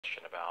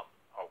question about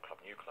old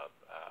club, new club,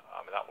 I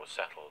mean, that was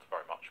settled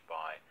very much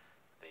by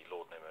the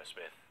Lord Nimmo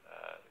Smith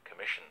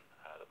commission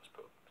that was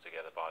put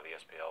together by the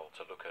SPL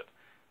to look at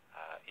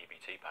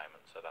EBT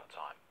payments at that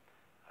time.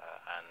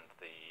 And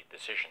the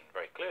decision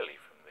very clearly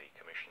from the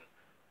commission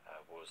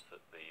was that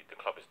the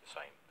club is the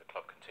same, the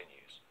club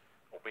continues,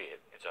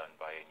 albeit it's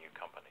owned by a new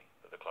company,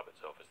 but the club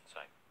itself is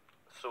the same.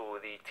 So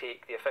the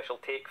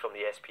official take from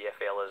the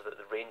SPFL is that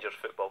the Rangers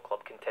Football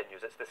Club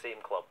continues, it's the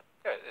same club?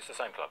 Yeah, it's the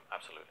same club,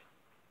 absolutely.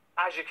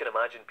 As you can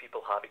imagine,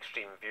 people have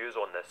extreme views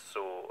on this,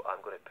 so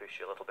I'm going to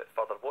push you a little bit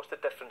further. What's the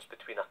difference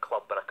between a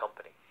club and a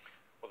company?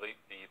 Well, the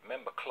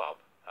member club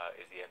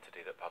is the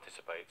entity that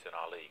participates in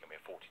our league, and we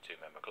have 42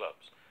 member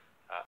clubs.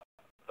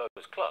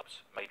 Those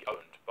clubs may be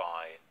owned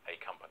by a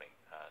company.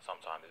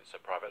 Sometimes it's a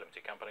private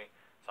limited company,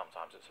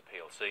 sometimes it's a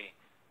PLC,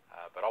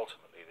 but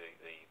ultimately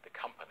the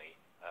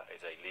company is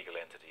a legal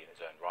entity in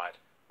its own right,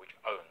 which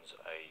owns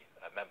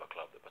a member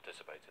club that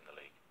participates in the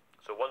league.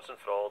 So once and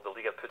for all, the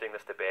league are putting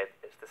this to bed,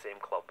 it's the same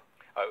club?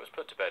 It was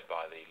put to bed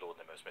by the Lord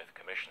Nimmo Smith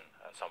Commission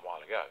some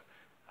while ago.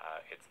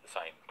 It's the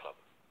same club.